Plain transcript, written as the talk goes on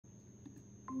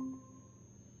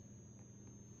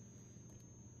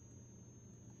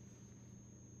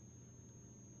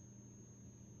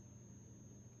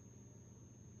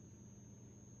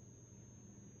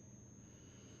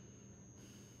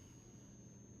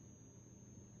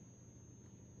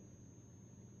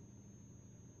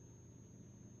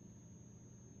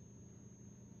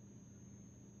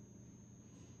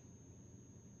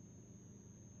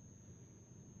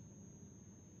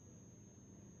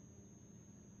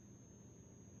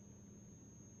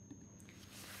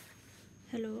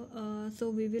Hello, so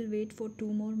we will wait for 2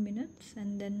 more minutes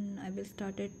and then I will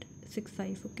start at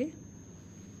 6:05, okay?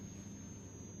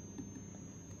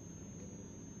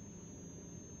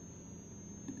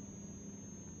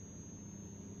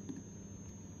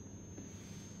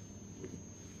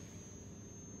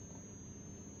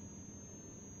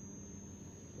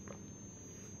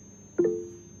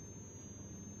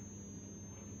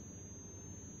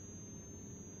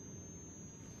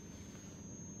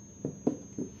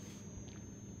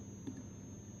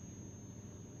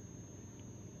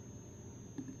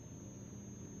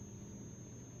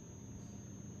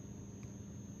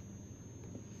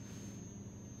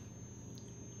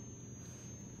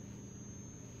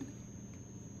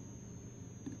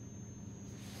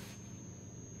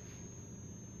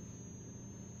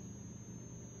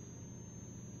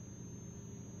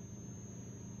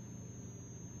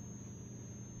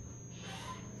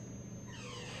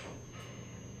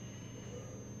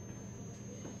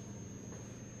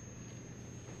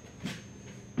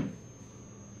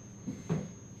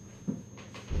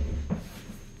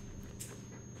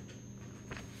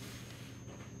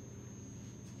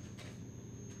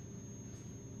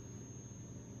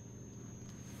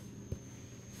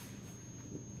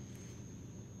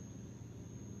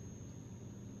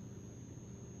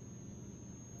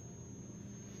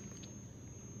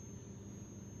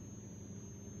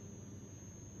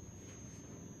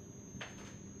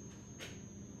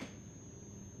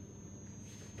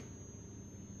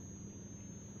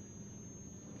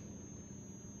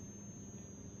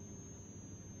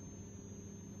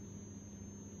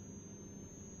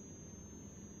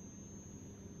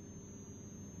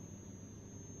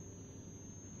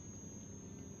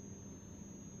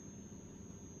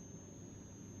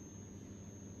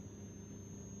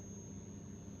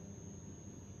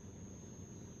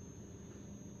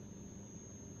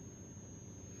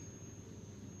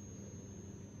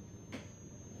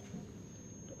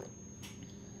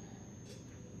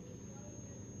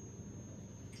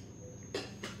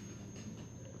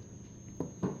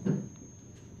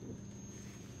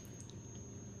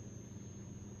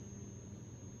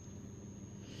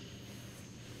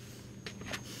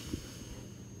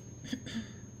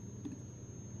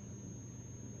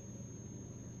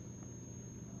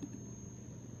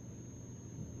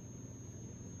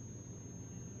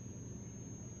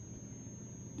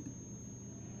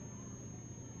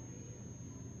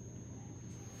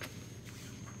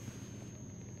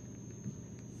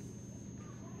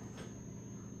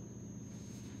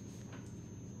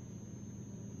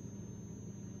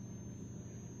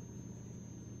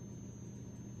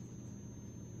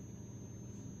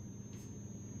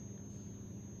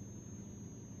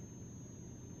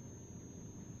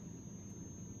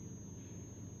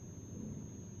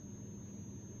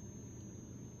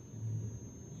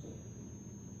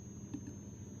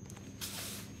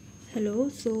 Hello,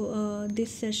 so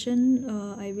this session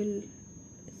I will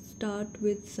start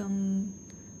with some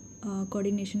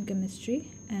coordination chemistry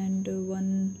and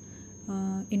one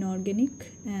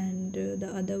inorganic, and the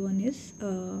other one is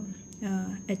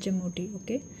HMOT.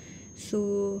 Okay,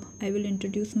 so I will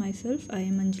introduce myself. I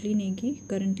am Anjali Negi,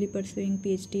 currently pursuing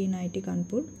PhD in IIT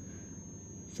Kanpur.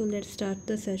 So let's start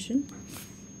the session.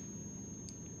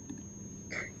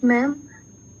 Ma'am?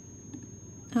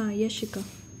 Yes, Shika.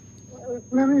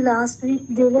 Ma'am, last week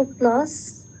there was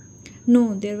class?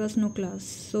 No, there was no class.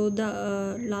 So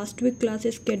the last week class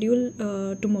is scheduled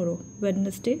tomorrow,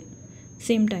 Wednesday,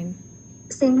 same time.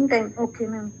 Same time, okay,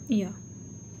 ma'am. Yeah.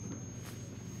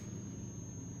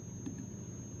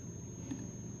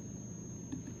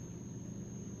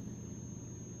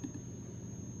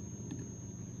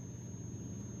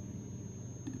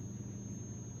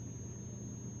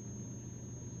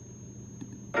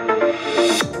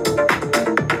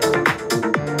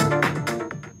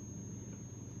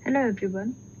 Hello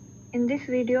everyone. In this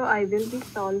video I will be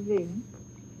solving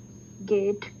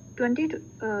GATE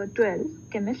 2012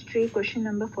 chemistry question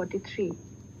number 43.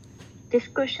 This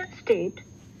question states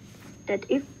that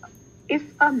if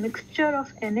a mixture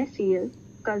of NaCl,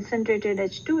 concentrated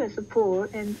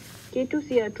H2SO4 and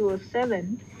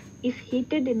K2Cr2O7 is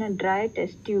heated in a dry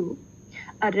test tube,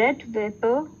 a red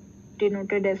vapor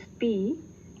denoted as P,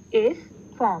 is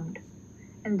formed.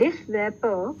 And this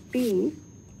vapor P,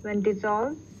 when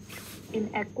dissolved in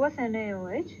aqueous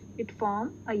NaOH, it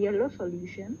forms a yellow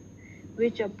solution,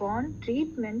 which upon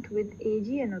treatment with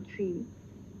AgNO3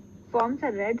 forms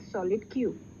a red solid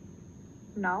Q.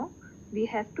 Now we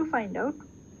have to find out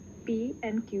P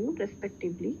and Q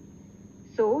respectively.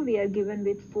 So we are given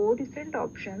with 4 different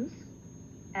options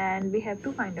and we have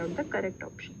to find out the correct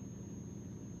option.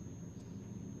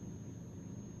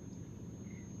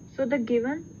 So the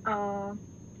given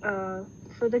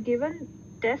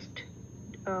test,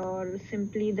 or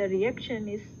simply the reaction,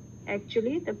 is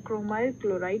actually the chromyl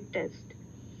chloride test.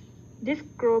 This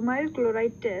chromyl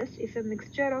chloride test is a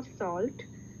mixture of salt,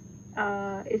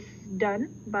 is done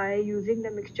by using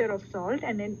the mixture of salt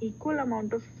and an equal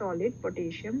amount of solid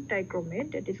potassium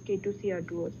dichromate, that is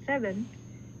K2Cr2O7,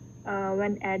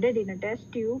 when added in a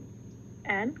test tube,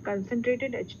 and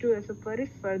concentrated H2SO4 is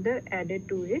further added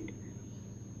to it,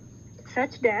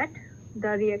 such that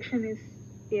the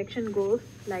reaction goes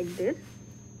like this.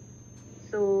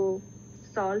 So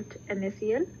salt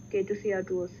NaCl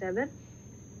K2Cr2O7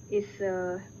 is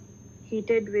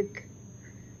heated with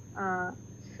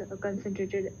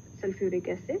concentrated sulfuric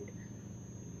acid.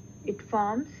 It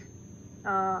forms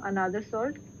another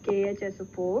salt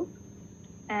KHSO4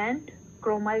 and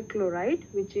chromyl chloride,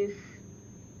 which is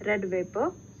red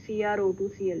vapor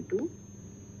CrO2Cl2,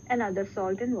 and other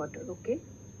salt and water. Okay.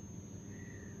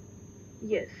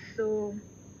 Yes. So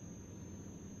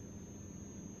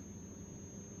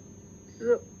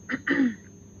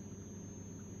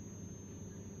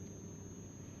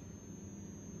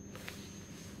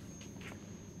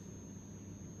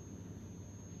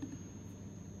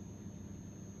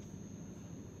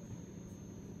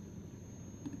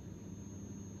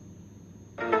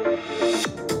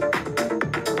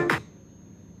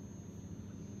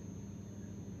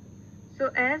So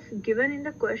as given in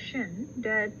the question,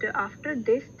 that after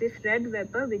this red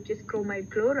vapor, which is chromyl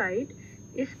chloride,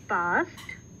 is passed,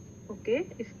 okay,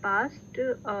 this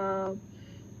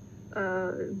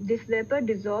vapor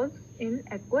dissolves in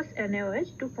aqueous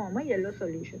NaOH to form a yellow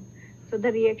solution. So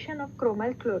the reaction of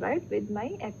chromyl chloride with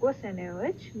my aqueous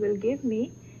NaOH will give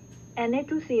me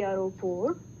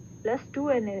Na2CrO4 plus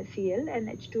 2NaCl and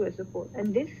H2SO4,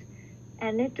 and this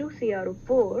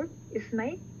Na2CrO4 is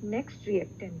my next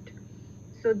reactant.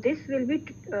 So this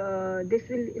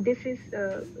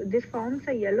forms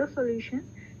a yellow solution,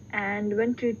 and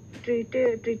when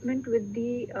treatment with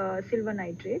the silver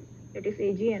nitrate, that is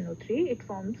AgNO3, it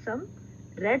forms some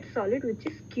red solid, which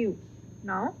is Q.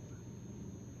 Now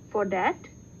for that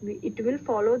it will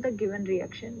follow the given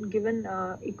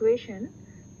equation,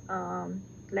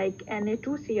 like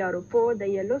Na2CrO4, the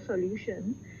yellow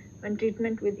solution, when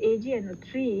treatment with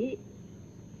AgNO3,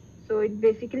 so it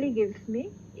basically gives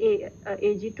me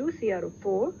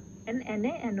Ag2CrO4 and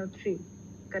NaNO3,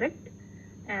 correct?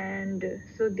 And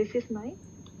so this is my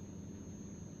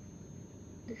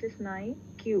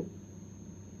Q,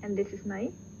 and this is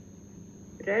my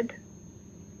red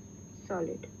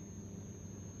solid.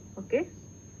 Okay.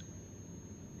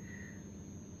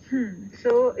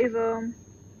 So if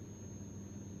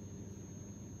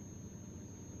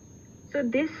so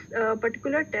this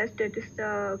particular test, that is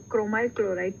the chromyl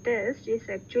chloride test, is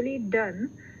actually done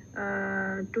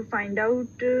to find out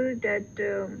that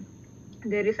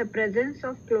there is a presence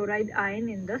of chloride ion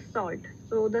in the salt.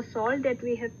 So the salt that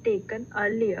we have taken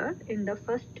earlier in the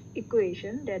first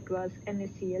equation, that was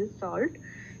NaCl salt.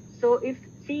 So if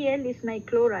Cl is my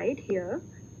chloride here,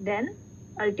 then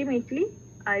ultimately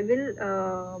I will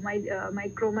my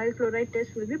chromyl chloride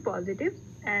test will be positive,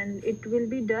 and it will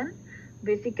be done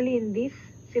basically in this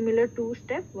similar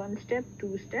 2-step, 1-step,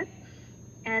 2-step.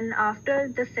 And after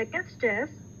the second step,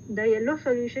 the yellow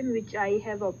solution which I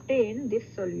have obtained, this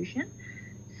solution,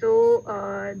 so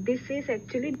this is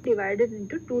actually divided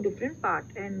into 2 different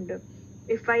parts. And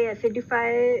if I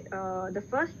acidify the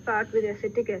first part with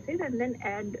acetic acid and then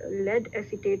add lead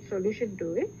acetate solution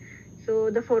to it, so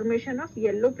the formation of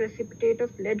yellow precipitate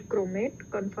of lead chromate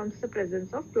confirms the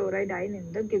presence of chloride ion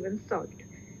in the given salt.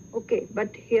 Okay,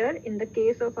 but here in the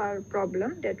case of our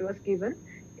problem that was given,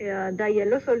 the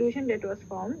yellow solution that was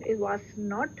formed, it was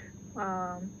not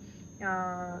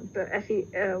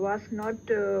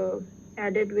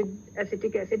added with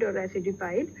acetic acid or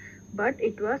acidified, but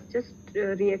it was just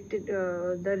reacted.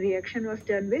 The reaction was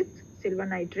done with silver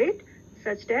nitrate,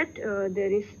 such that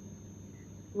there is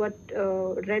what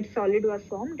red solid was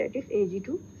formed, that is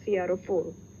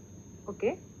Ag2CrO4.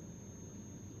 Okay.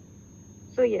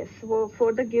 So yes,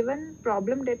 for the given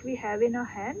problem that we have in our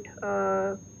hand,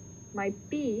 my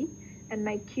P and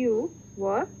my Q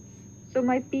were So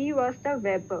my P was the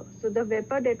vapor. So the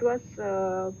vapor that was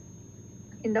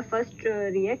in the first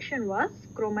reaction was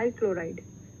chromyl chloride.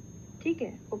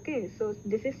 Okay, so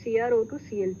this is CrO2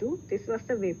 Cl2. This was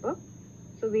the vapor.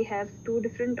 So we have two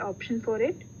different options for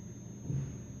it.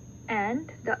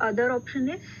 And the other option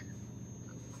is,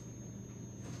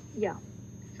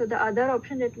 so the other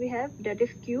option that we have, that is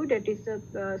Q, that is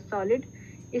the solid,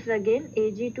 is again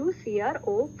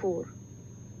Ag2CrO4.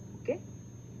 Okay,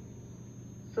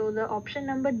 so the option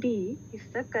number D is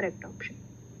the correct option.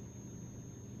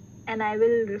 And I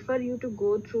will refer you to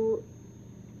go through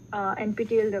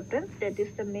NPTEL reference, that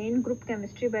is the main group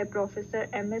chemistry by Professor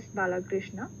M.S.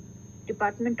 Balakrishna,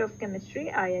 Department of Chemistry,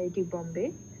 IIT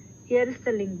Bombay. Here is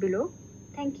the link below.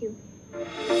 Thank you.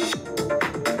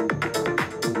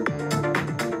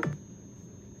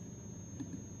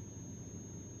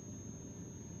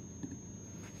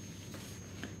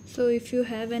 So if you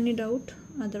have any doubt,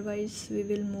 otherwise we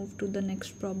will move to the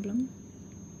next problem.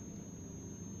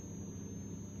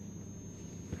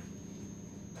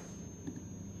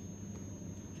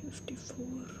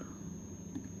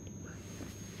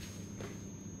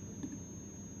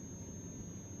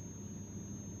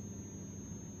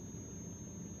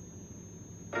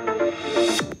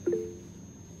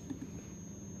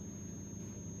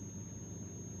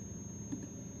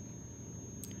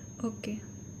 Okay.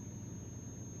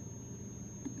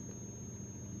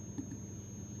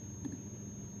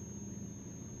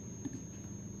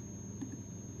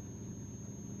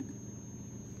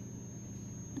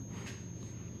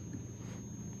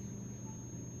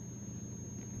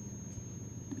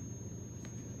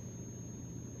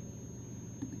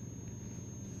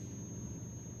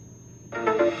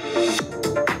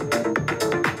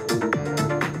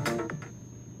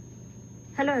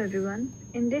 Hello everyone.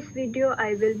 In this video,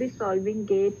 I will be solving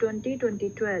GATE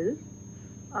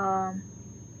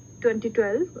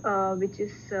 2012, which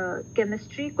is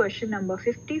chemistry question number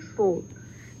 54.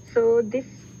 So this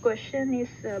question is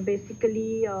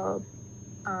basically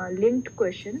linked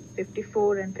question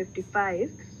 54 and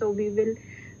 55. So we will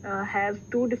have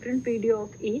two different video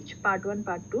of each, part 1,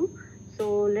 part 2.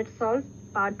 So let's solve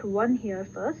part 1 here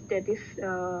first, that is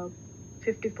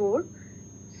 54.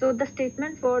 So the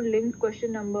statement for linked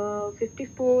question number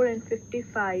 54 and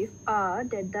 55 are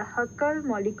that the Huckel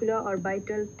molecular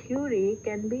orbital theory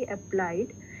can be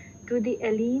applied to the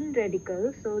alene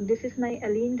radical. So this is my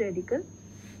alene radical.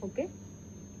 Okay.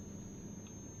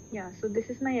 Yeah, so this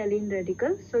is my alene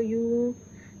radical. So you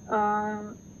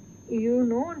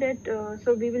know that,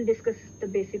 so we will discuss the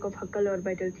basic of Huckel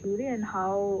orbital theory and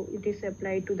how it is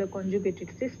applied to the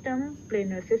conjugated system,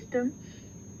 planar system.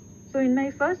 So in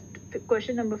my first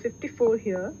question number 54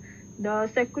 here, the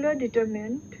secular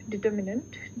determinant,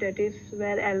 that is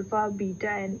where alpha, beta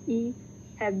and E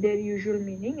have their usual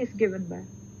meaning, is given by.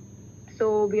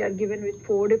 So we are given with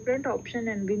 4 different options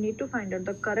and we need to find out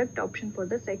the correct option for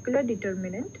the secular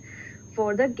determinant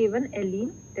for the given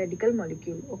alene radical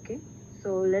molecule. Okay,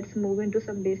 so let's move into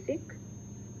some basic.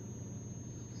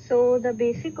 So the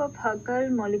basic of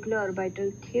Huckel molecular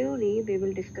orbital theory we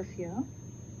will discuss here.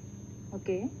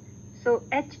 Okay, so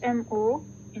HMO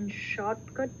in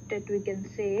shortcut that we can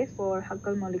say for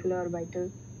Huckel molecular orbital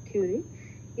theory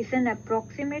is an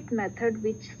approximate method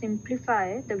which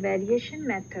simplify the variation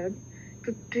method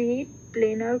to treat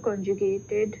planar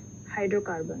conjugated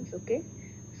hydrocarbons. Okay,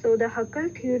 so the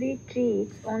Huckel theory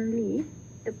treats only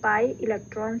the pi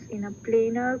electrons in a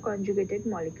planar conjugated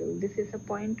molecule. This is a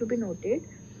point to be noted,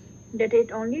 that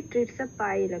it only treats a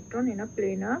pi electron in a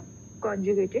planar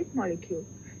conjugated molecule.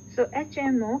 So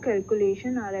HMO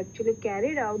calculation are actually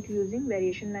carried out using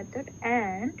variation method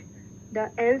and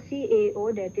the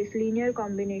LCAO, that is linear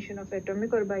combination of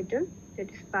atomic orbital,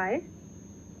 that is pi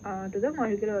to the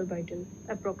molecular orbital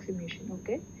approximation.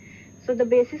 Okay, so the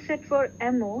basis set for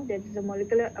MO, that is the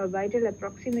molecular orbital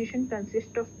approximation,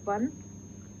 consists of one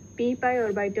p pi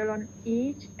orbital on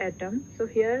each atom. So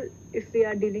here if we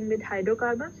are dealing with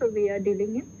hydrocarbon, so we are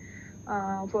dealing in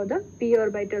for the p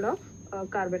orbital of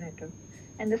carbon atom.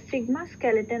 And the sigma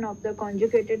skeleton of the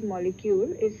conjugated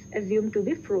molecule is assumed to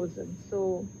be frozen.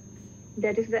 So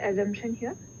that is the assumption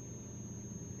here.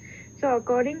 So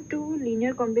according to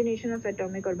linear combination of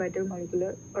atomic orbital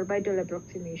molecular orbital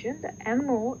approximation, the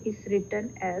MO is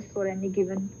written as, for any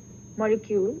given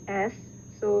molecule, as,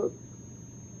 so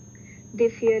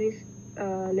this here is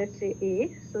let's say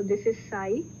A. So this is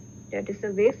psi, that is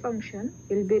the wave function,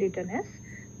 will be written as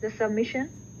the summation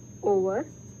over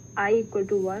I equal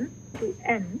to 1 to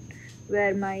n,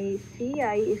 where my Ci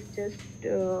is just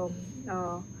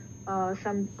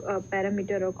some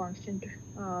parameter or constant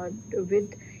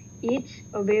with each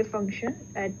wave function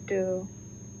at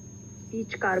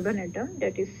each carbon atom,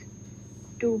 that is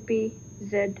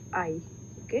 2pzi.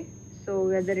 Okay, so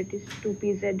whether it is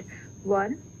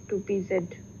 2pz1,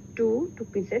 2pz2,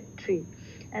 2pz3,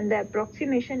 and the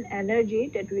approximation energy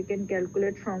that we can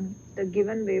calculate from the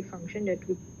given wave function that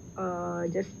we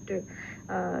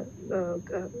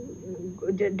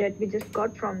just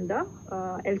got from the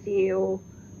LCAO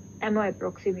MO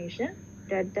approximation,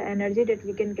 that the energy that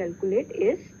we can calculate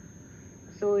is,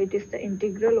 so it is the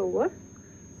integral over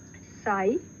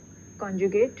psi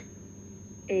conjugate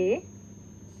A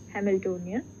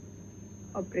Hamiltonian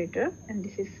operator, and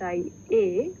this is psi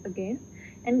A again,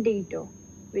 and d tau,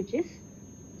 which is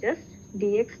just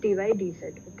dx dy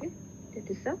dz. Okay, that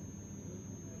is the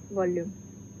volume,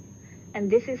 and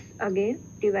this is again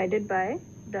divided by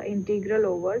the integral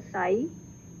over psi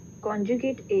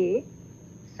conjugate A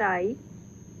psi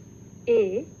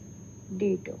A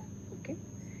d tau. Okay,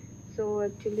 so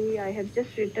actually I have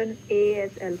just written A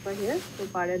as alpha here, so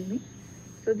pardon me.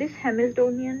 So this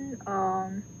Hamiltonian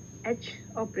H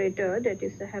operator, that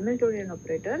is the Hamiltonian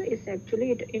operator, is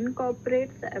actually, it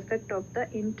incorporates the effect of the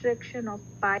interaction of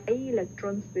pi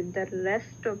electrons with the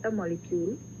rest of the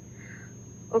molecule.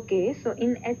 Okay, so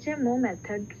in HMO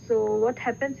method, so what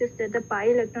happens is that the pi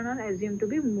electron are assumed to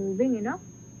be moving in a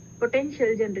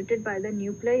potential generated by the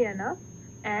nuclei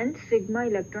and sigma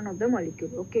electron of the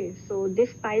molecule. Okay, so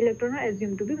this pi electron are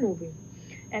assumed to be moving,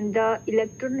 and the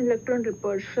electron-electron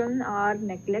repulsion are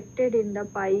neglected in the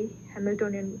pi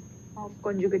Hamiltonian of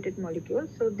conjugated molecules,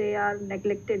 so they are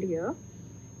neglected here.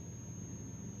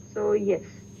 So yes,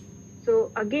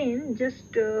 so again,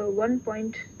 just one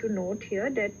point to note here,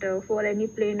 that for any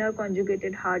planar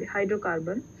conjugated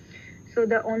hydrocarbon, so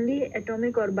the only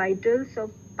atomic orbitals of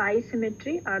pi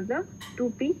symmetry are the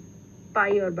 2p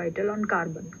pi orbital on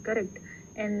carbon, correct?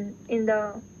 And in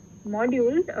the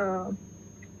module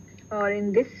or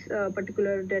in this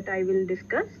particular that I will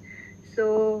discuss,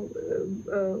 so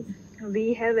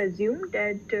we have assumed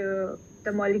that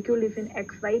the molecule is in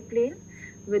xy plane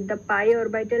with the pi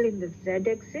orbital in the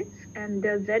z-axis and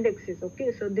the z-axis.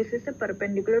 Okay, so this is a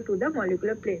perpendicular to the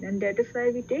molecular plane, and that is why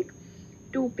we take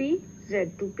 2pz,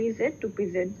 2pz,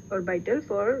 2pz orbital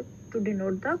for to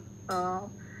denote the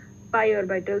pi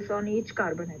orbitals on each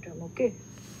carbon atom. Okay,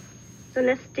 so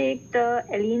let's take the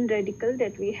alene radical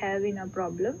that we have in a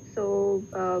problem. So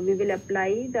we will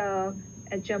apply the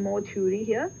HMO theory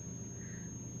here.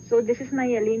 So this is my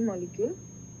alene molecule.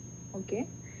 Okay,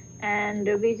 and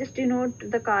we just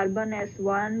denote the carbon as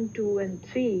 1, 2, and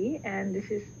 3, and this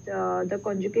is the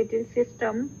conjugated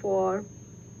system for,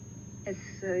 as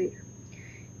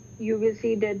you will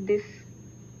see that this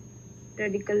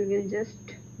radical will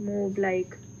just move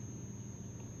like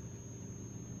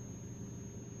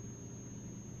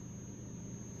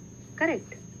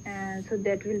correct, and so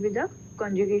that will be the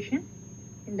conjugation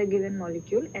in the given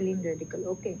molecule alene radical.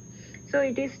 Okay, so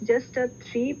it is just a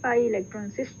 3 pi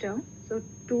electron system, so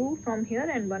 2 from here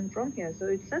and 1 from here, so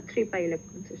it's a 3 pi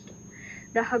electron system.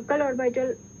 The Huckel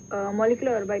orbital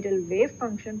molecular orbital wave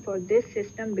function for this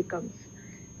system becomes,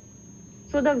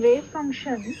 so the wave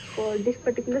function for this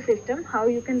particular system, how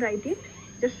you can write it,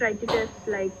 just write it as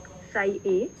like psi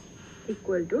A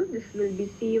equal to, this will be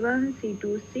C1,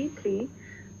 C2, C3,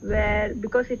 where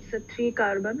because it's a 3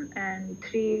 carbon and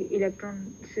 3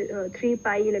 electron 3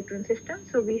 pi electron system,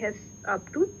 so we have up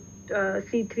to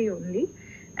C3 only,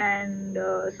 and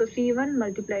so C1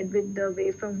 multiplied with the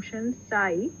wave function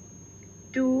psi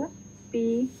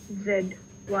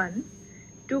 2pz1,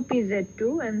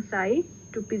 2pz2, and psi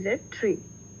 2pz3.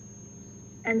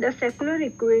 And the secular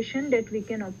equation that we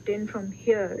can obtain from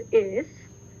here is,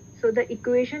 so the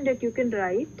equation that you can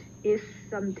write is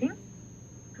something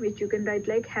which you can write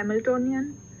like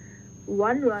Hamiltonian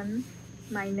 1,1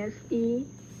 minus E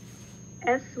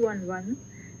S11,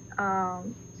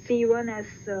 C1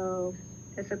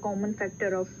 as a common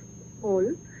factor of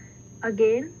whole.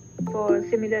 Again, for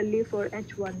similarly for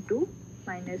H12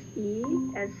 minus E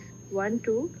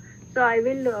S12. So I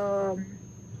will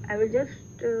just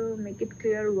make it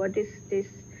clear what is this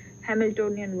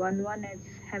Hamiltonian 1,1 as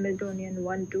Hamiltonian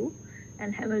 1,2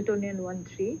 and Hamiltonian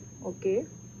 1,3. Okay,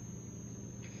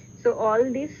 so all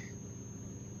this,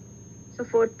 so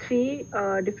for 3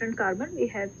 different carbon we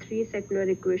have 3 secular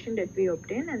equation that we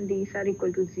obtain, and these are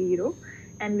equal to 0,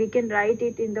 and we can write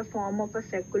it in the form of a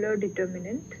secular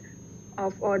determinant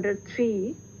of order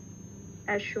 3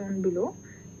 as shown below.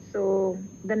 So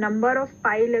the number of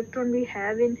pi electron we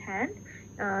have in hand,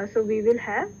 so we will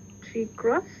have 3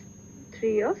 cross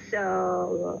 3 of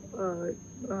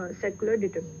secular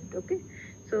determinant. Okay,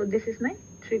 so this is my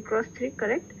 3 cross 3,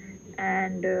 correct,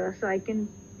 and so I can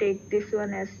take this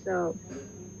one as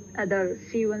other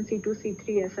C1, C2,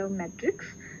 C3 as a matrix,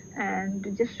 and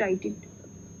just write it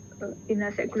in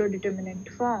a secular determinant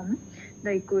form,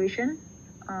 the equation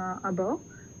above.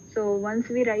 So once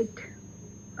we write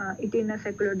it in a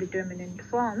secular determinant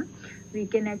form, we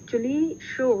can actually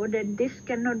show that this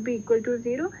cannot be equal to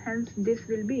 0, hence this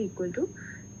will be equal to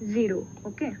 0.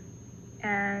 Okay,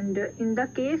 and in the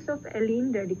case of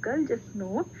alene radical, just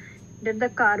note that the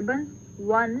carbon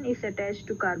 1 is attached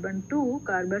to carbon 2,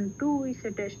 carbon 2 is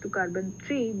attached to carbon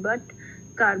 3, but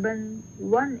carbon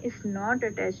 1 is not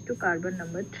attached to carbon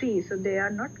number 3, so they are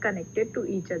not connected to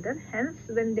each other. Hence,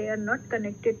 when they are not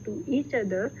connected to each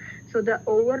other, so the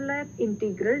overlap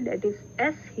integral, that is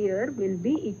S here, will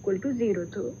be equal to 0.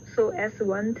 So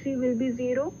S13 will be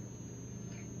 0,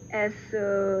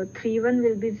 S31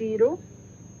 will be 0.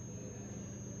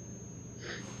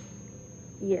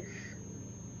 Yes.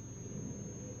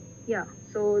 Yeah,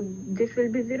 so this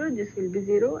will be 0, this will be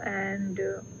 0, and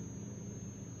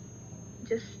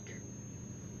just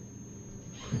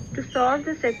to solve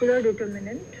the secular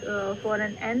determinant for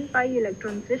an n pi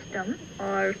electron system,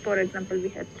 or for example we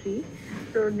have 3.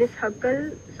 So this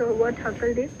Huckel, so what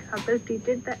Huckel did, Huckel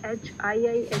treated the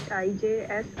HII, HIJ,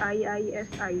 SII,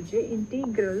 SIJ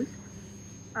integrals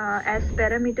as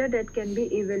parameter that can be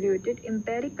evaluated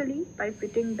empirically by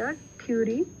fitting the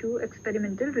theory to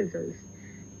experimental results.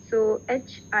 So Hij,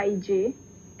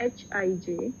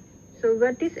 so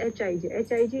what is Hij?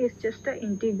 Hij is just an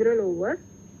integral over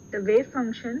the wave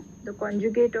function, the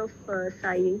conjugate of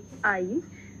psi I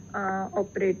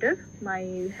operator,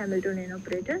 my Hamiltonian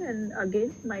operator, and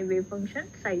again my wave function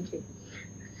psi j.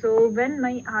 So when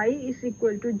my I is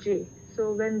equal to j,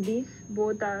 so when these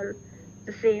both are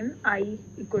the same, I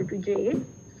equal to j,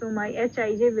 so my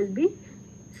Hij will be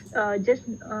just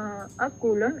a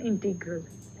Coulomb integral,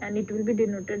 and it will be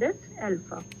denoted as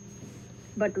alpha.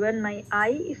 But when my I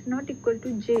is not equal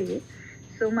to j,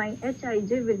 so my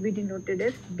Hij will be denoted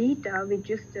as beta, which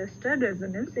is just a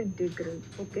resonance integral.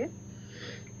 Okay,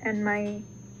 and my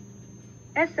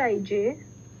Sij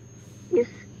is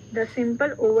the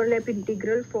simple overlap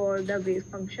integral for the wave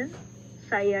function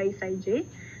psi I psi j.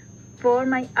 For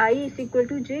my I is equal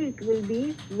to j, it will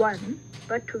be 1,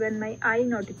 but when my I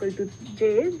not equal to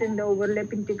j, then the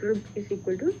overlap integral is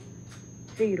equal to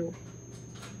 0.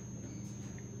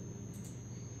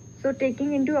 So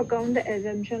taking into account the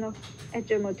assumption of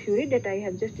HMOT theory that I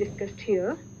have just discussed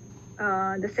here,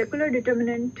 the secular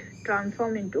determinant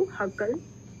transform into Huckel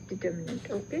determinant.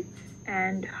 Okay,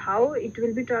 and how it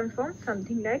will be transformed,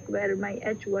 something like where my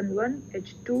H11,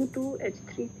 H22,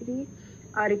 H33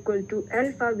 are equal to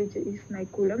alpha, which is my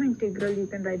Coulomb integral, you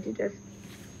can write it as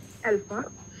alpha,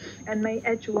 and my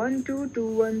H12,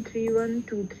 21, 31,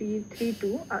 23,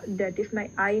 32, that is my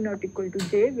I not equal to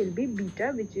j, will be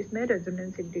beta, which is my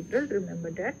resonance integral.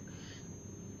 Remember that.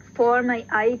 For my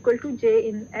I equal to j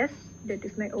in S, that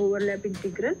is my overlap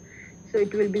integral, so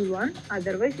it will be 1,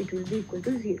 otherwise it will be equal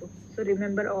to 0. So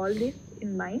remember all this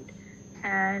in mind.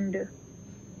 And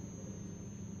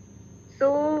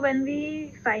so when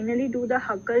we finally do the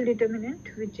Huckel determinant,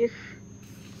 which is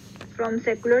from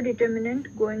secular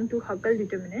determinant going to Huckel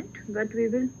determinant, but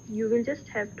you will just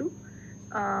have to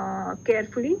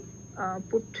carefully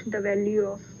put the value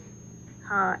of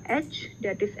h,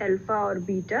 that is alpha or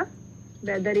beta,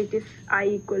 whether it is I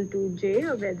equal to j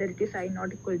or whether it is I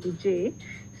not equal to j.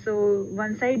 So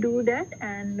once I do that,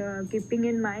 and keeping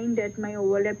in mind that my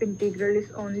overlap integral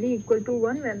is only equal to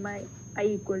 1 when my I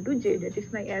equal to j, that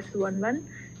is my S11,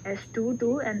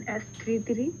 S22 and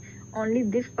S33, only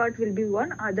this part will be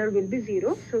 1, other will be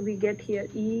 0. So we get here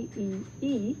E,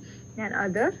 and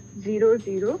other 0,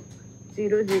 0,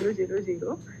 0, 0, 0,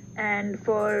 0. And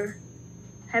for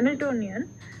Hamiltonian,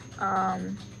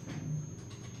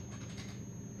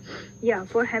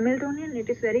 for Hamiltonian, it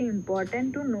is very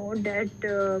important to know that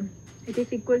it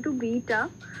is equal to beta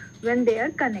when they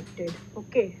are connected.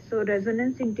 Okay, so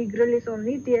resonance integral is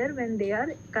only there when they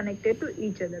are connected to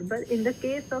each other. But in the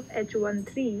case of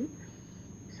H13,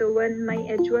 so when my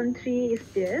H13 is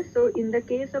there, so in the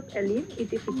case of alene,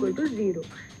 it is equal to 0,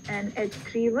 and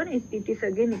H31 it is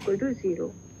again equal to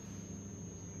 0.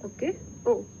 Okay.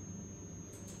 Oh,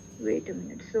 wait a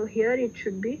minute. So here it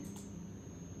should be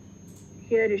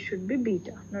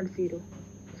beta, not 0.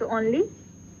 So only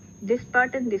this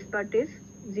part and this part is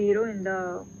 0 in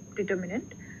the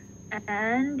determinant,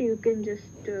 and you can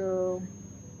just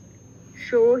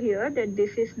show here that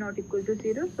this is not equal to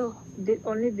 0. So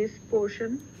only this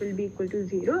portion will be equal to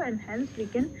 0, and hence we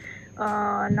can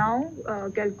now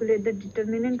calculate the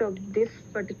determinant of this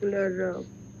particular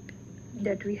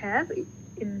that we have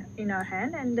in our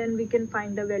hand, and then we can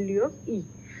find the value of E.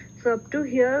 So up to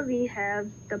here we have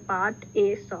the part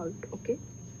A solved. Okay.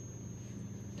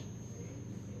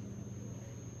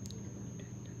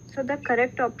 So the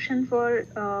correct option for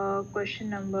question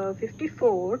number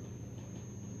 54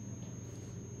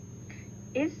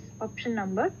 is option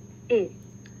number A.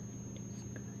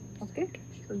 Okay,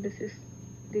 so this is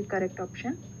the correct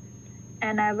option.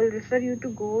 And I will refer you to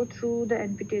go through the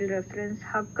NPTEL reference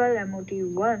Huckel MOT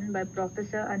 1 by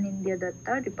Professor Anindya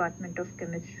Datta, Department of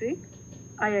Chemistry,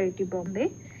 IIT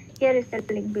Bombay. Here is the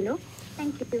link below.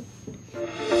 Thank you.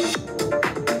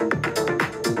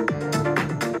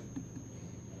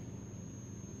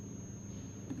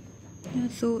 Yeah,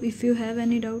 so if you have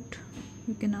any doubt,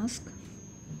 you can ask.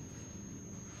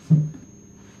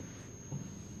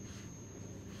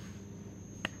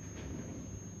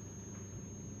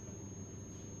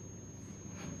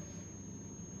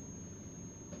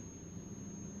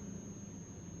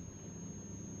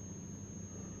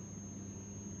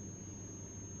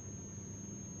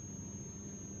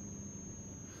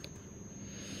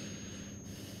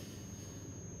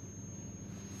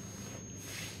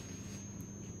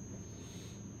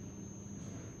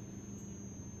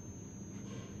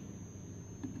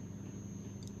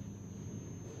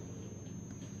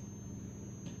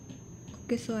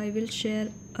 Okay, so I will share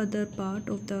other part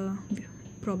of the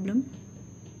problem.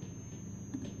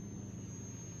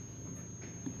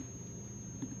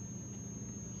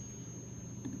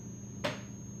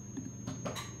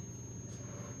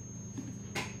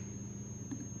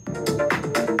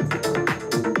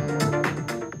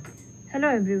 Hello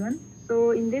everyone.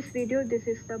 So in this video, this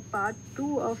is the part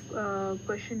 2 of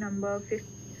question number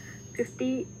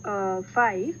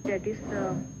 55, that is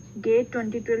GATE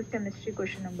 2012 chemistry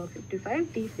question number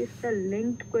 55. This is the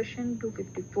linked question to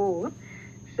 54.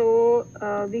 So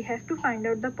we have to find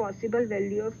out the possible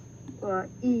value of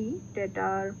E, that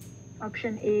are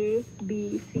option A,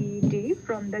 B, C, D,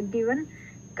 from the given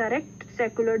correct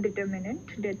secular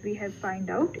determinant that we have find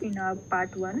out in our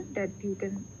part 1, that you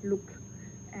can look.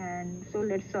 And so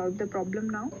let's solve the problem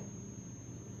now.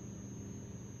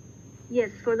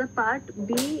 Yes, for the part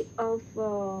B of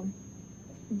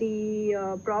the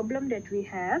problem that we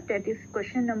have, that is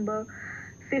question number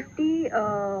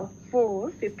 55,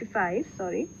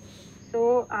 sorry.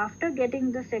 So after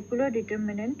getting the secular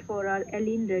determinant for our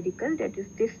alene radical, that is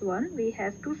this one, we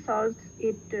have to solve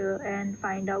it and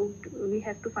find out, we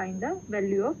have to find the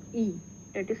value of E,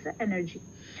 that is the energy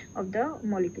of the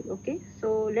molecule. Okay,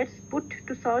 so let's put,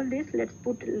 to solve this, let's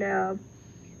put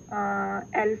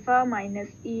alpha minus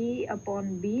E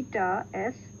upon beta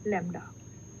as lambda.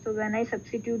 So when I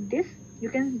substitute this, you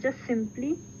can just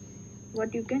simply,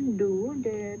 what you can do,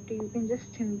 that you can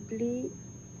just simply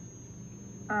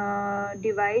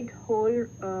divide whole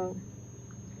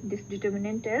this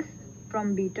determinant as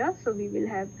from beta. So we will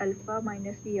have alpha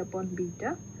minus E upon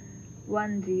beta,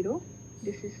 1, 0,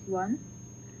 this is 1,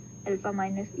 alpha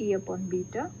minus E upon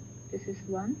beta, this is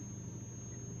 1,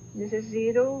 this is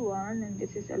 0, 1, and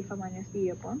this is alpha minus E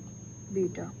upon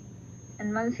beta.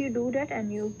 And once you do that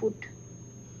and you put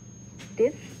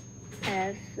this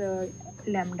as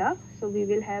lambda, so we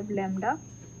will have lambda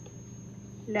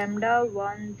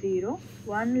 1, 0,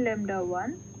 1 lambda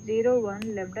 1, 0,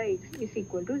 1 lambda is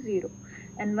equal to 0.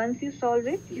 And once you solve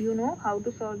it, you know how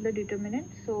to solve the determinant.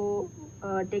 So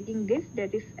taking this,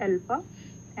 that is alpha,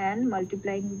 and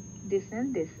multiplying this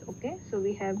and this. Okay, so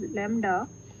we have lambda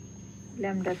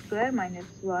square minus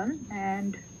 1,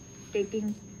 and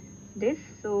taking this,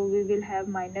 so we will have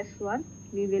minus 1,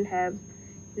 we will have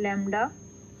lambda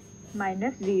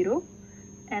minus 0,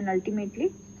 and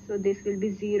ultimately, so this will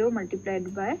be 0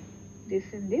 multiplied by this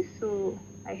and this, so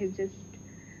I have just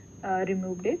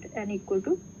removed it, and equal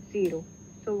to 0.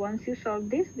 So once you solve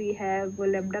this, we have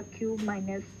lambda cube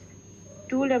minus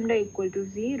 2 lambda equal to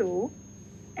 0,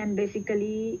 and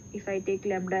basically if I take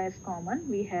lambda as common,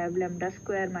 we have lambda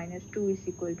square minus 2 is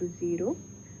equal to 0.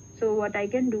 So what I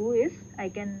can do is, I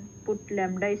can put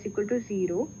lambda is equal to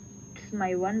 0, it's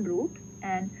my one root.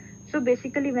 And so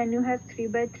basically when you have 3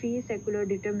 by 3 secular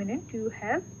determinant, you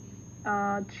have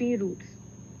 3 roots.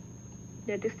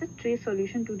 That is the 3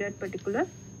 solution to that particular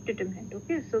determinant.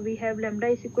 Okay, so we have lambda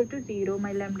is equal to 0,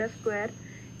 my lambda square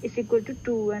is equal to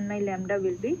 2, and my lambda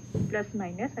will be plus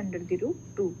minus under the root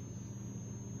 2.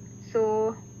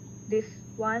 So this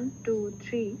 1, 2,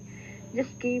 3,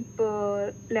 just keep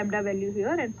lambda value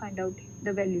here and find out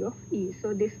the value of E.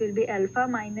 So this will be alpha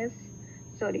minus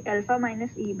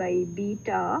E by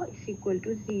beta is equal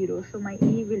to 0. So my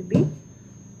E will be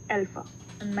alpha,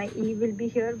 and my E will be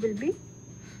here, will be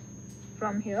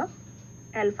from here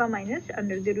alpha minus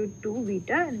under the root 2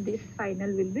 beta, and this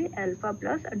final will be alpha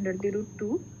plus under the root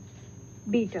 2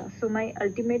 beta. So my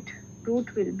ultimate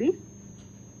root will be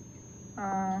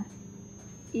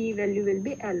E value will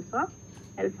be alpha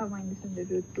minus under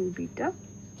root 2 beta,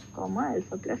 comma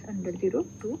alpha plus under the root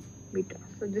 2 beta.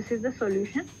 So this is the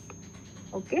solution.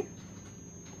 Okay.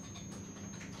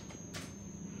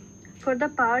 For the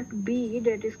part B,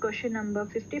 that is question number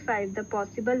 55, the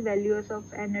possible values of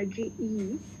energy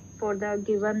E for the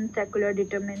given secular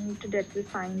determinant that we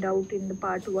find out in the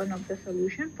part 1 of the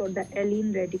solution for the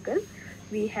alene radical.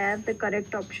 We have the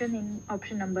correct option in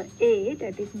option number A,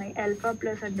 that is my alpha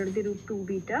plus under the root 2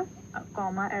 beta,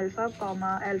 comma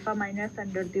alpha minus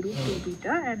under the root 2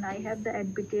 beta, and I have the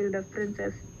NPTEL reference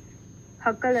as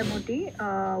Huckel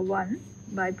MOT 1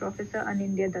 by Professor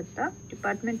Anindya Datta,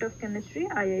 Department of Chemistry,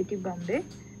 IIT Bombay.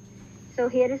 So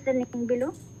here is the link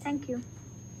below. Thank you.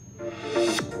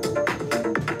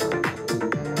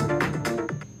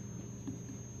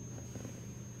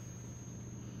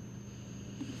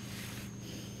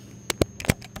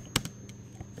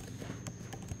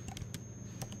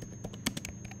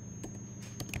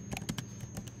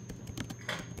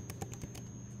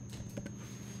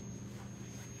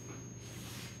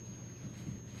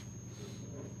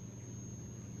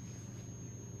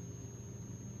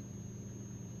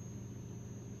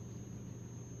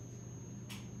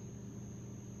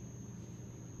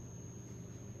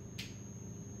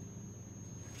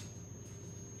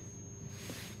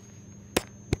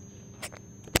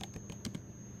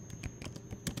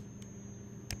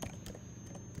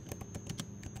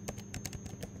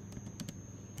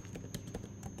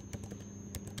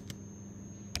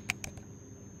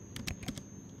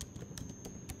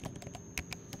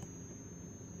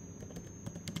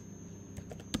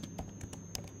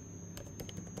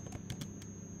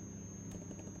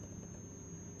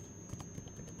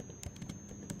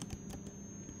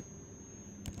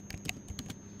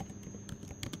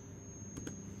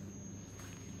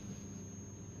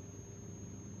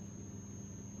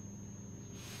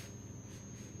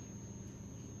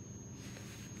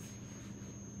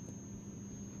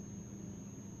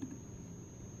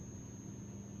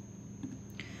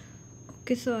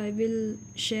 Okay, so I will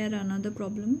share another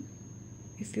problem.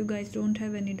 If you guys don't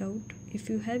have any doubt, if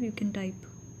you have, you can type.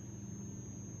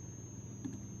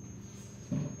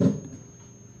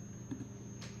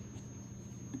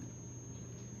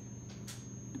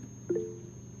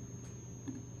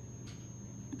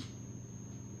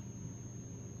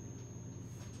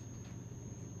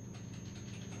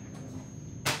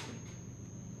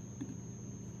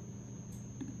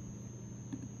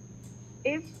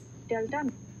 If delta.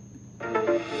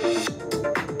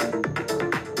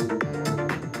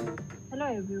 Hello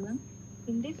everyone.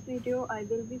 In this video, I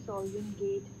will be solving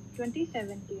GATE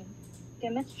 2017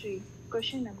 Chemistry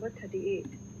question number 38.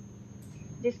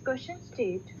 This question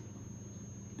state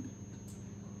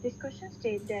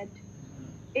that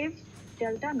if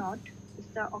delta naught is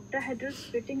the octahedral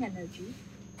splitting energy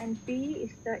and P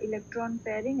is the electron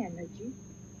pairing energy,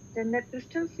 then the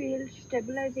crystal field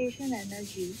stabilization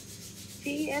energy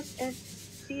CSSC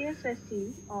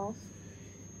of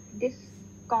this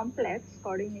complex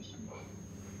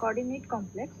coordinate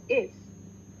complex is.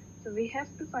 So we have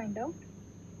to find out.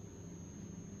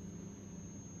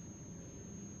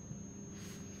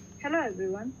 Hello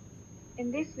everyone.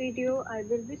 In this video, I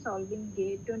will be solving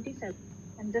GATE 27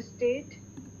 and the state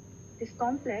is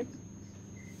complex.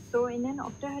 So in an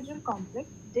octahedral complex,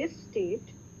 this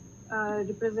state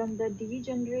represents the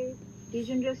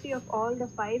degeneracy of all the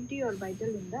 5d orbital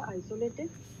in the isolated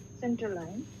central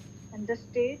line, and the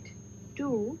state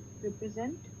 2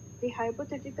 represent the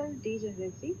hypothetical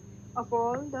degeneracy of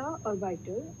all the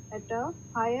orbital at a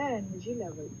higher energy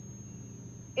level.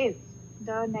 If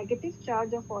the negative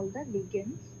charge of all the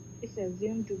ligands is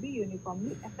assumed to be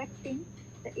uniformly affecting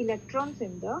the electrons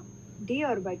in the d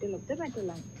orbital of the metal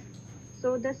line.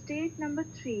 So the state number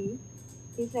 3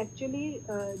 is actually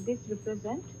this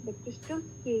represent the crystal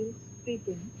scale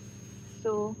splitting.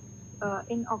 So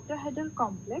in octahedral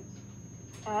complex,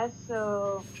 as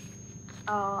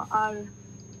our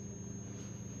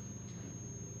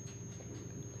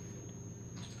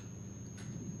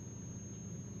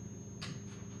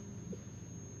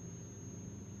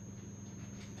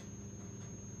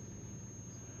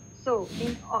so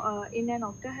in an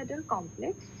octahedral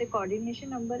complex, the coordination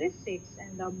number is 6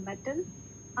 and the metal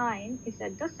ion is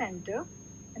at the center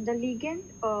and the ligand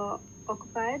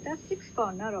occupy the 6th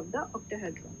corner of the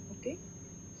octahedron. Okay,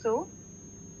 so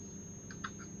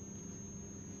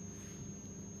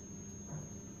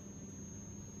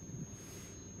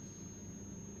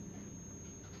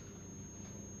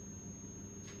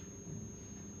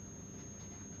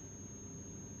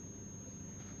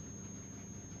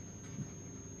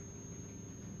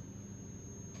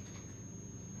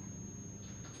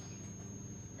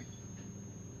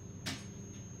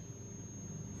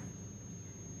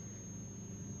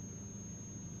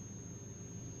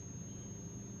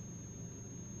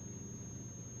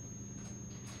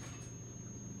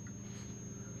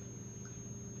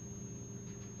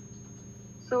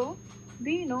So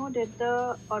we know that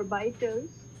the orbitals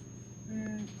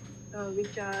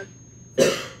which are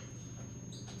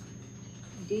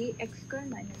dx square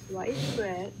minus y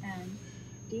square and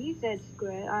dz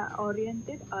square are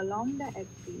oriented along the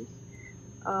axis,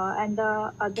 and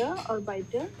the other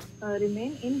orbital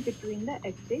remain in between the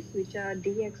axes, which are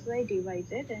dxy,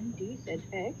 dyz and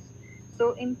dzx.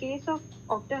 So in case of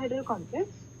octahedral complex,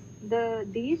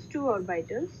 these two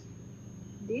orbitals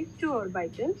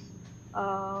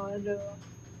are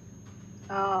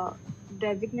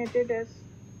designated as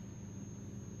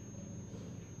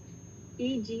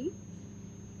Eg.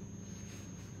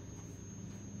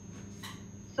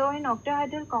 So in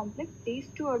octahedral complex, these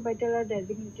two orbitals are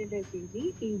designated as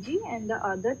Eg, and the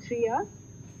other three are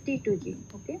T2G.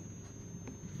 Okay.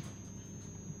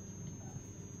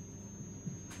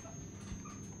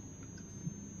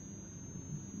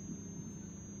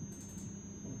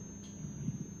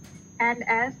 And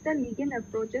as the ligand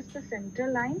approaches the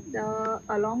central line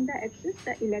along the axis,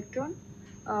 the electron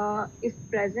is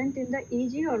present in the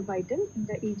Eg orbital.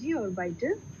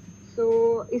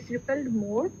 So is repelled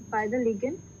more by the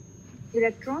ligand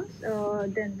electrons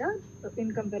than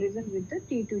in comparison with the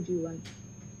T2G1.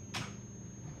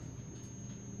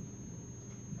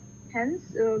 Hence,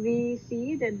 we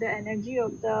see that the energy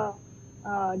of the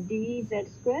dz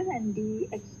square and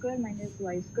dx square minus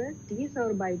y square, these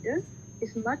orbitals,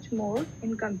 is much more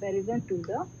in comparison to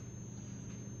the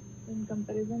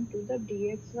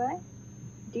dxy,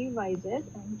 dyz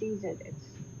and dzx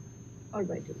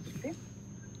orbitals. Okay.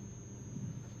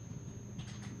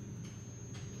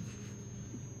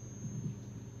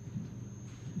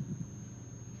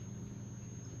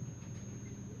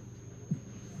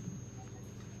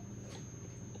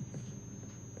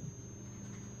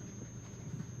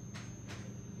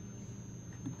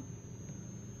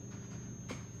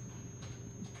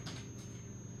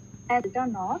 And delta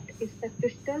naught is the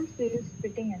crystal field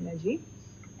splitting energy,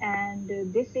 and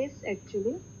this is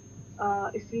actually,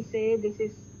 if we say this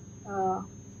is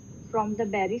from the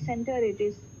barycenter, it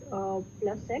is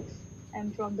plus x,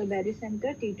 and from the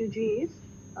barycenter T2G is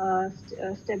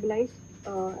stabilized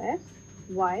as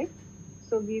y.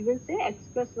 So we will say x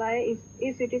plus y,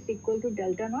 if it is equal to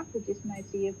delta naught, which is my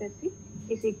CFSE,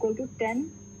 is equal to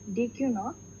 10 dq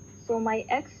naught. So my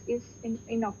x is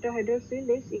in octahedral field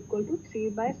is equal to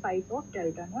 3 by 5 of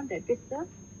delta naught. That is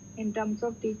in terms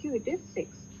of dq, it is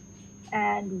 6.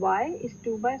 And y is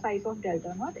 2 by 5 of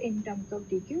delta naught. In terms of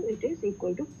dq, it is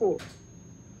equal to 4.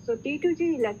 So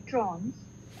T2G electrons,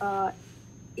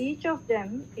 each of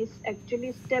them is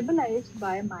actually stabilized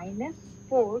by minus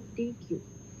 4 dq.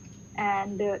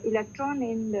 And electron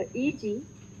in the Eg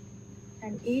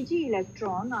and Eg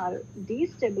electron are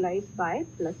destabilized by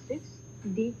plus 6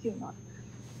 dq naught.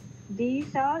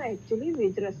 These are actually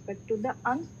with respect to the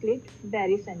unsplit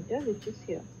barycenter, which is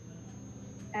here.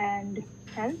 And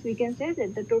hence we can say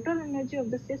that the total energy of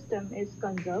the system is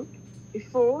conserved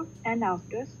before and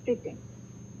after splitting.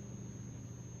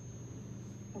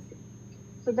 Okay.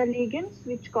 So the ligands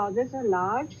which causes a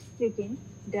large splitting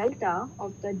delta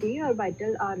of the d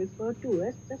orbital are referred to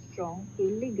as the strong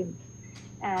field ligands.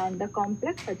 And the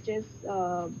complex such as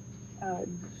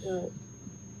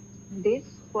this,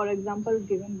 for example,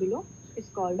 given below, is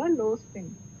called a low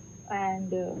spin.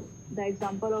 And the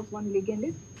example of one ligand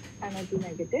is NO2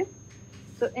 negative.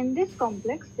 So in this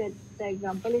complex that the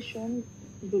example is shown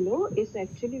below is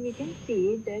actually, we can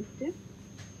see that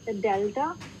the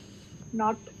delta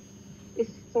naught is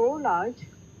so large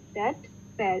that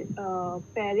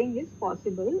pairing is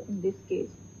possible in this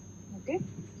case. Okay,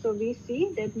 so we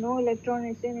see that no electron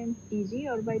is in Eg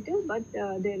orbital, but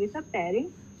there is a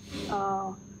pairing.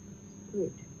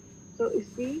 Wait. So if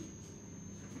we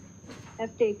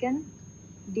have taken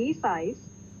D5,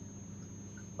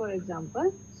 for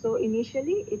example, so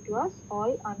initially it was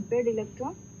all unpaired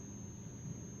electron.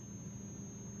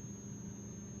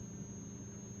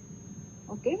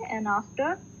 Okay, and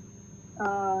after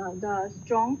the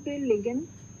strong field ligand,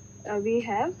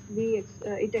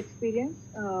 it experienced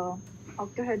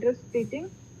octahedral splitting,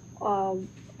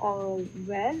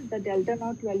 where the delta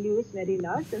naught value is very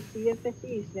large, the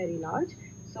CFSE is very large.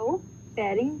 So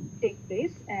pairing takes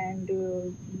place, and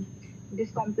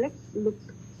this complex looks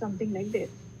something like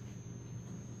this.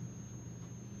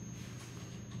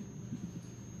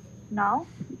 Now,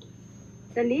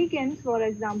 the ligands, for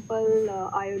example,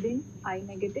 iodine I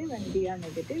negative and Br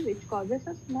negative, which causes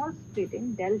a small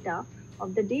splitting delta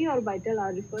of the d orbital,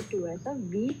 are referred to as a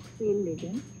weak field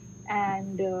ligand,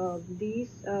 and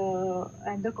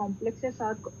and the complexes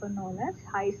are known as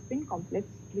high spin complex,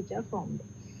 which are formed.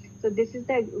 So this is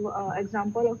the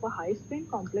example of a high spin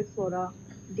complex for a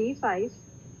D5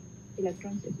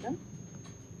 electronic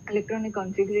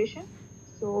configuration.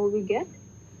 So we get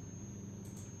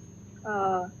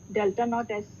delta naught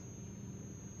is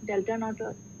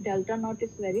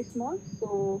very small,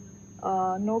 so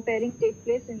no pairing take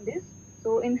place in this.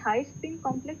 So in high spin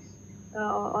complex,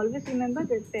 always remember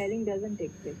that pairing doesn't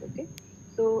take place. Okay,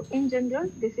 so in general,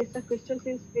 this is a crystal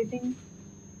field splitting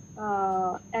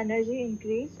energy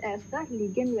increase as the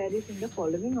ligand varies in the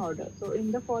following order. So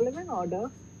in the following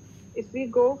order, if we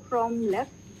go from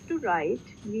left to right,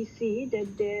 we see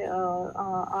that there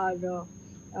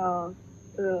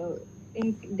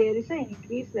there is an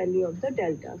increased value of the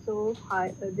delta. So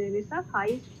there is a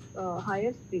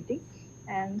higher splitting,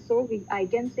 and so I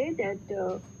can say that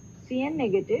CN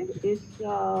negative is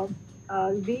a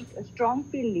strong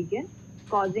field ligand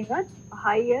causing a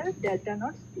higher delta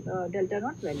naught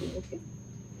value. Okay.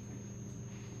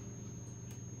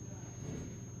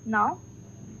 Now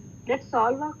let's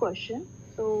solve our question.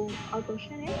 So our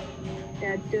question is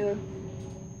that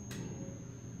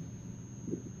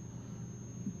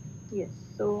yes.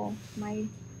 So my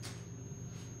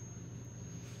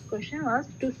question was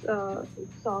to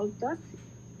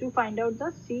find out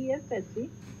the CFSE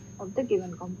of the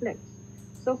given complex.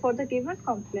 So for the given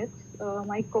complex,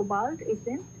 my cobalt is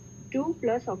in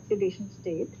 2+ oxidation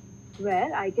state,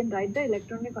 where I can write the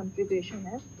electronic configuration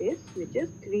as this, which is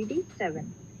 3d7.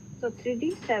 So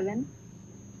 3d7.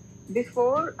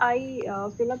 Before I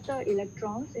fill up the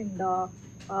electrons in the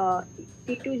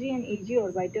T2G and EG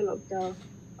orbital of the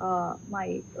of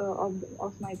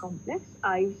my complex,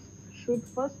 I should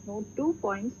first note 2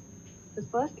 points. The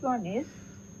first one is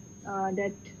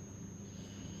that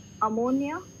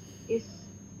ammonia is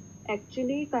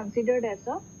actually considered as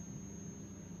a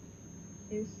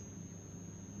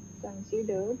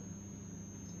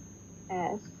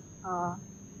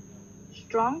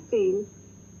strong field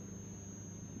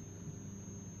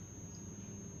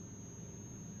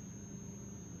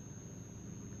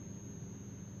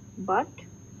but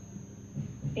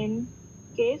in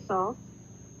case of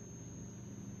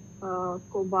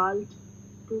cobalt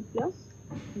 2+,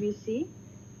 we see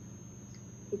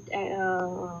it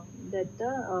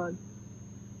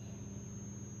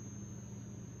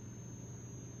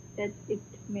that it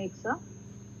makes a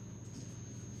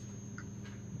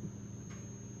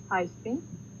high spin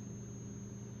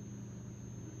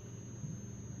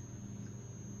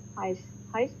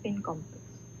complex,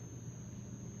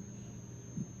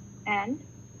 and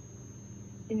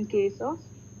in case of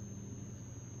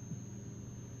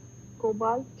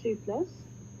cobalt 3+,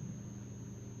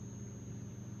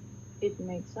 it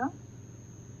makes a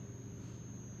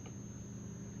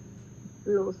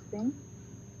low spin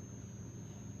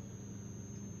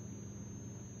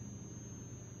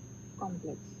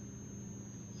complex.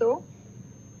 So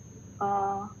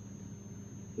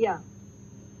yeah,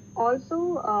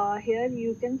 also here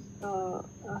you can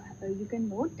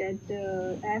note that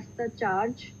as the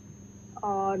charge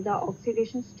or the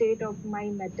oxidation state of my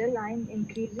metal ion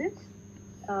increases,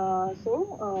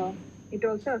 it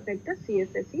also affects the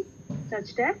CFSE,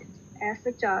 such that as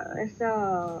the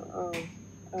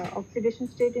oxidation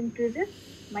state increases,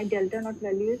 my delta naught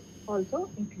value also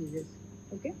increases.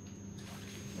 Okay.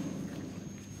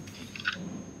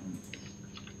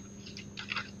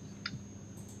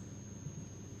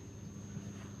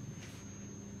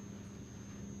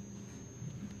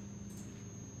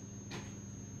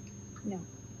 Yeah.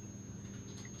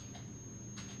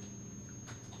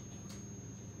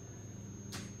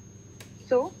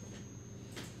 So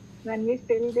when we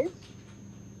fill this,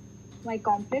 my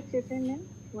complex is in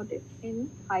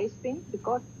high spin,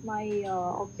 because my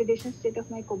oxidation state of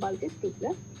my cobalt is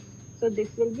 2+. So this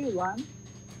will be 1,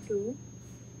 2,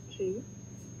 3,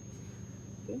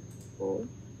 okay, 4,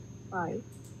 5,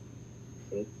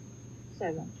 6,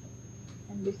 7,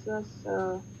 and this was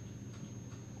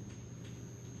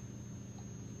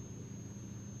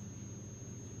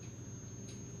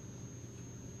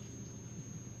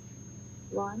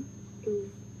 1,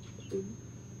 2, 3.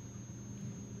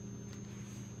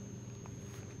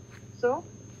 So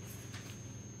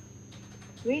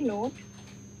we note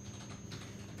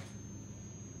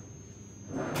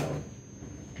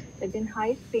that in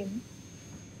high spin,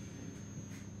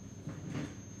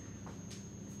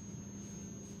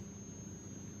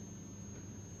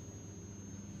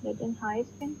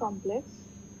 complex,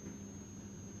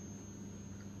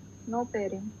 no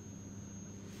pairing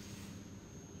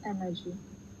energy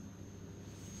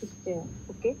is there.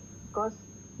 Okay, because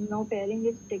no pairing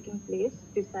is taking place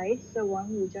besides the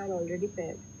one which are already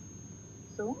paired.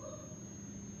 So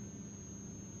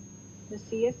the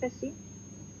CFSE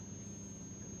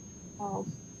of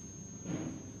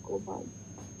cobalt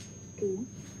 2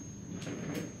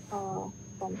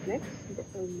 complex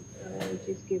which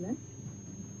is given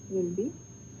will be,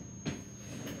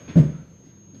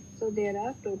 so there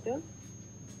are total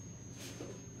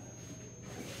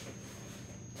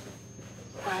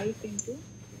 5 into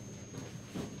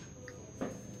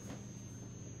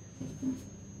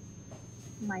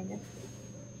minus 3.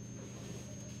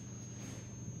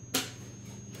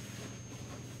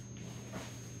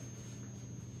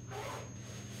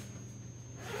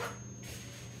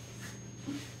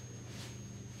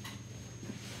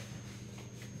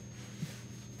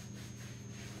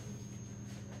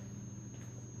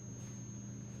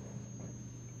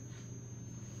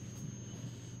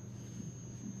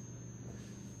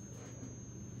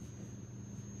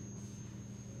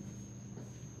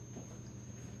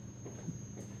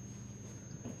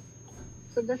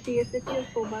 So the CSHE of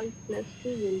cobalt plus 2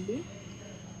 will be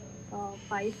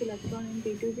 5 electron in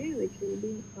P2G, which will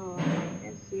be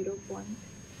minus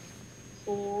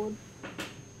 0.4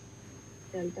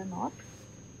 delta naught,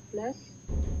 plus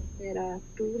there are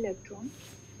 2 electrons,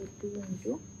 so 2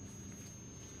 into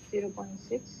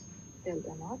 0.6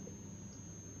 delta naught,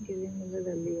 giving me the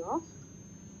value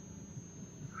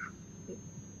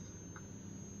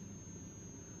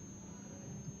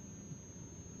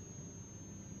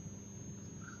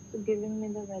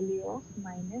of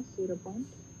minus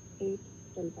 0.8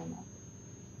 delta naught.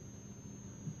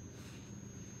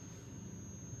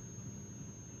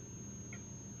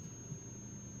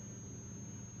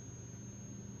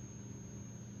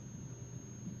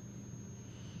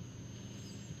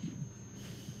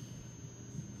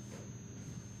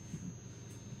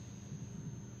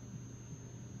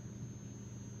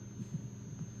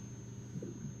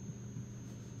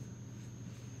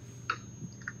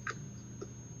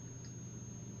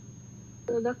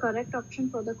 So the correct option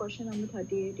for the question number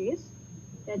 38 is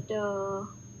that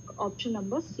option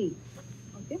number C.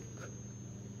 Okay.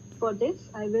 For this,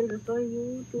 I will refer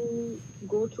you to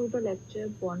go through the lecture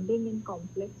Bonding in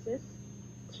Complexes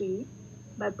 3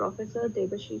 by Professor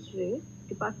Debashish Ray,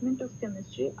 Department of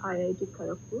Chemistry, IIT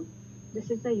Kharagpur.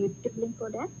 This is the YouTube link for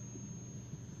that.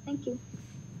 Thank you.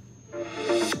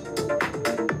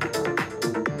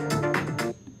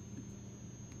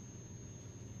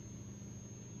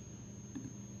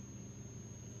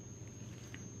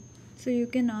 So you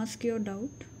can ask your doubt.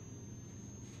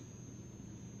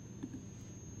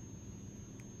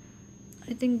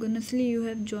 I think Gunasli, you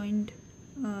have joined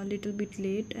a little bit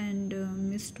late and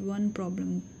missed one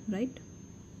problem, right?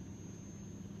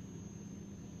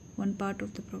 One part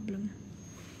of the problem.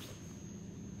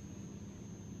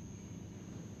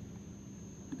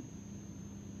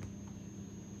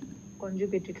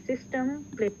 Conjugated system.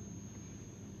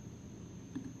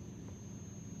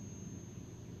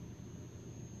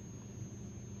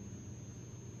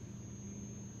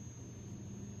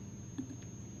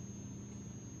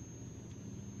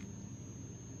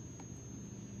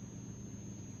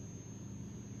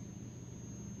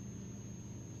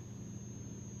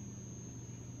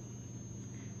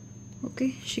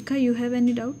 Okay, Shikha, you have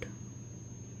any doubt?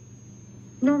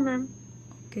 No, ma'am.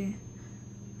 Okay,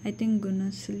 I think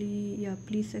Gunasli, yeah,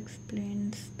 please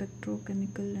explain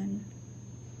spectrochemical and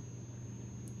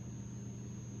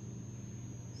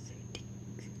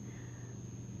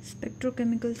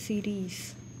spectrochemical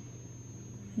series,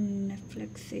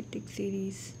 Netflix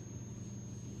series.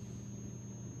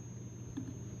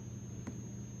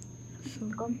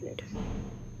 So Complex.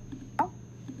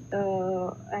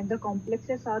 And the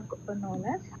complexes are known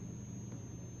as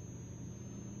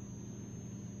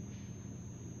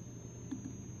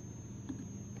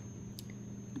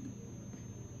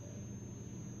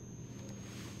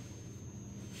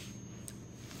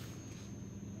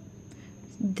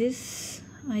this,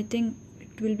 I think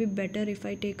it will be better if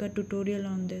I take a tutorial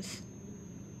on this.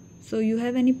 So you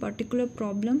have any particular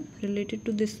problem related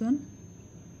to this one?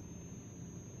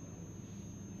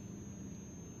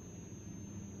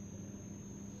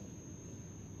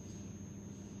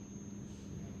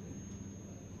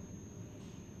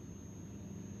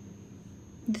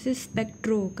 This is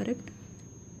spectro, correct?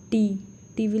 T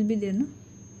will be there, no?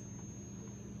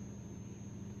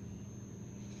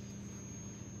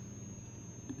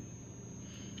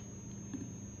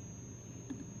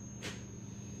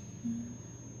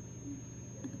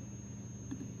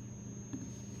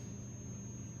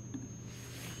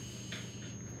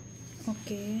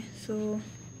 Okay, so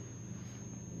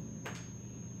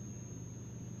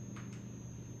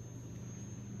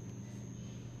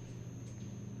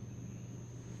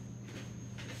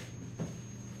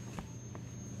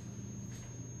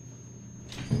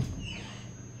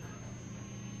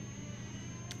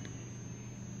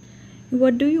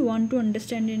What do you want to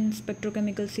understand in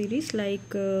spectrochemical series?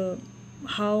 Like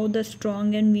how the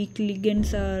strong and weak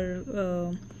ligands are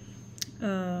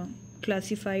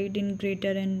classified in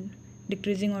greater and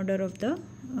decreasing order of the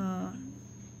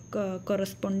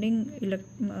corresponding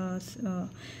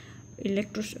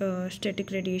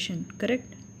electrostatic radiation,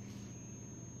 correct?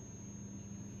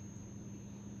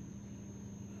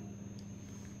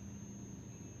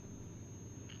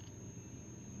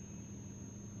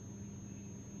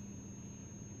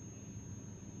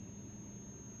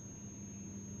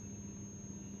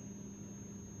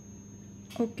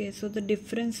 Okay, so the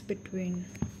difference between,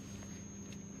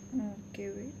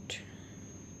 okay, wait.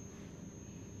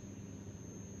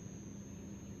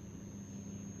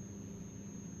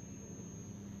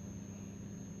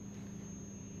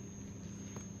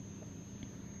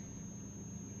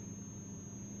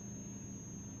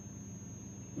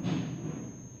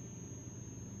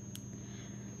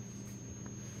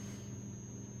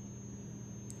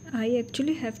 I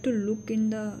actually have to look in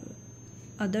the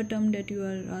other term that you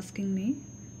are asking me,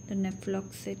 the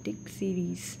nephloxetic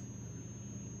series.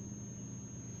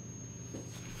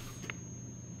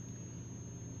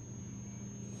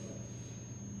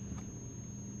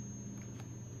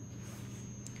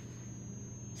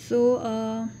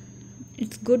 So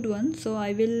it's good one. So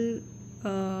I will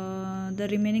the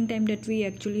remaining time that we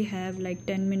actually have, like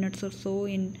 10 minutes or so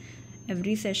in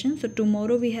every session. So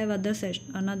tomorrow we have another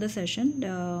session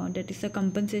that is a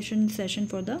compensation session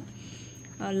for the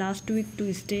last week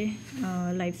Tuesday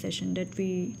live session that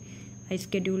I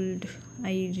rescheduled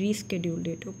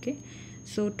it. Okay,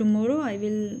 so tomorrow I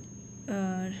will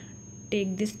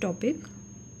take this topic,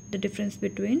 the difference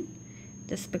between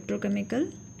the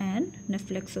spectrochemical and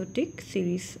nephloxetic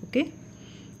series. Okay,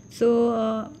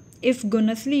 so if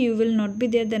Gunasli you will not be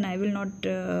there, then I will not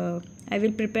I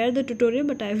will prepare the tutorial,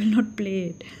 but I will not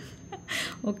play it.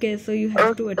 Okay, so you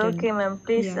have to attend. Okay, ma'am.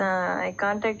 Please, Yeah. I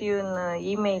contact you in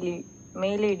mail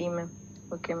ID, ma'am.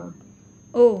 Okay, ma'am.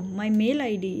 Oh, my mail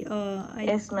ID.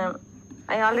 Yes, ma'am.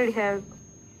 I already have.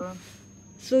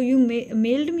 So you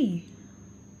mailed me?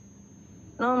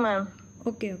 No, ma'am.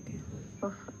 Okay.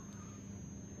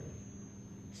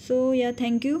 So yeah,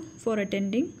 thank you for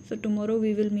attending. So tomorrow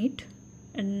we will meet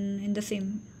and in the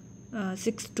same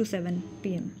 6 to 7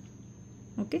 p.m.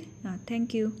 Okay.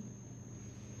 Thank you.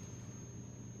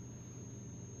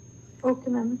 Okay,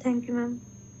 ma'am. Thank you, ma'am.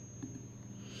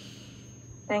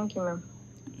 Thank you, ma'am.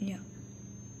 Yeah.